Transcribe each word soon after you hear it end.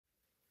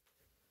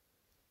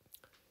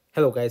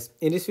Hello guys,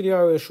 in this video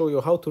I will show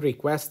you how to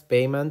request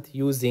payment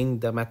using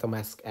the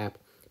MetaMask app.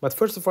 But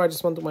first of all, I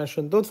just want to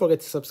mention, don't forget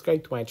to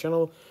subscribe to my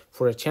channel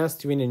for a chance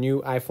to win a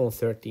new iPhone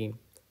 13.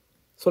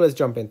 So let's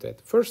jump into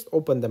it. First,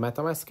 open the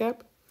MetaMask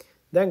app,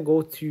 then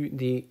go to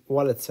the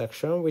wallet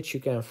section, which you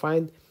can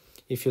find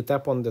if you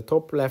tap on the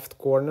top left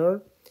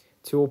corner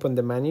to open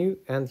the menu,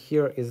 and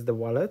here is the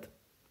wallet.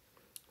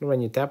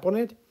 When you tap on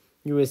it,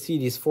 you will see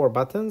these four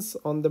buttons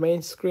on the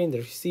main screen: the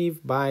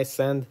receive, buy,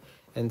 send,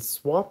 and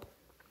swap.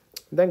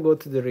 Then go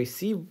to the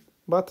receive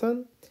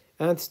button,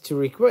 and to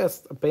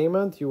request a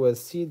payment, you will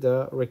see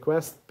the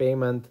request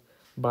payment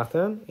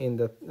button in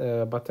the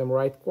bottom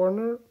right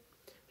corner.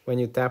 When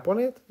you tap on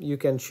it, you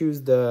can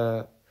choose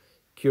the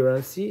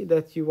currency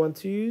that you want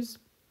to use,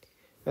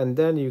 and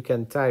then you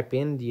can type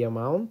in the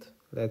amount,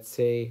 let's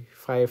say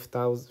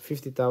 50,000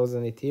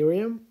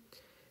 Ethereum.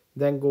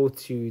 Then go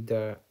to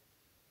the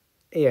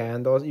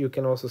and also you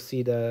can also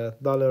see the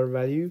dollar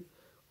value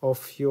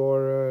of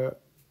your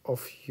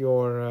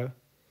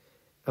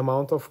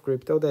amount of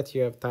crypto that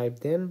you have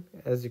typed in.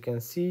 As you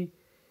can see,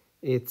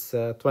 it's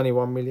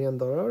 $21 million.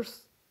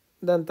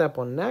 Then tap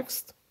on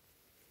next,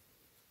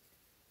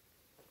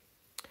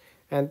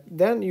 and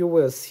then you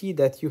will see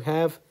that you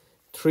have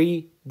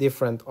three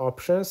different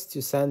options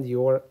to send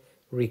your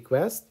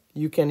request.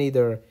 You can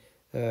either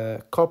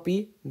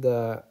copy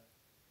the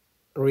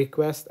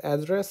request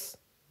address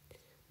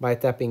by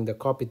tapping the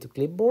copy to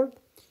clipboard.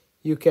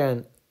 You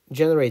can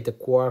generate a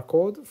QR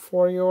code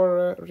for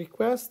your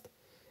request.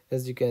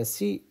 As you can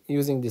see,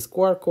 using this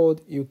QR code,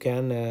 you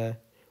can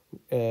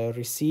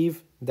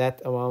receive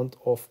that amount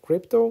of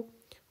crypto,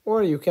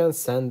 or you can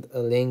send a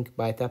link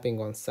by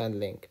tapping on send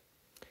link.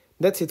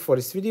 That's it for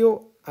this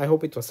video. I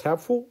hope it was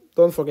helpful.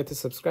 Don't forget to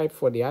subscribe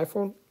for the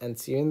iPhone, and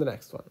see you in the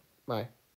next one. Bye.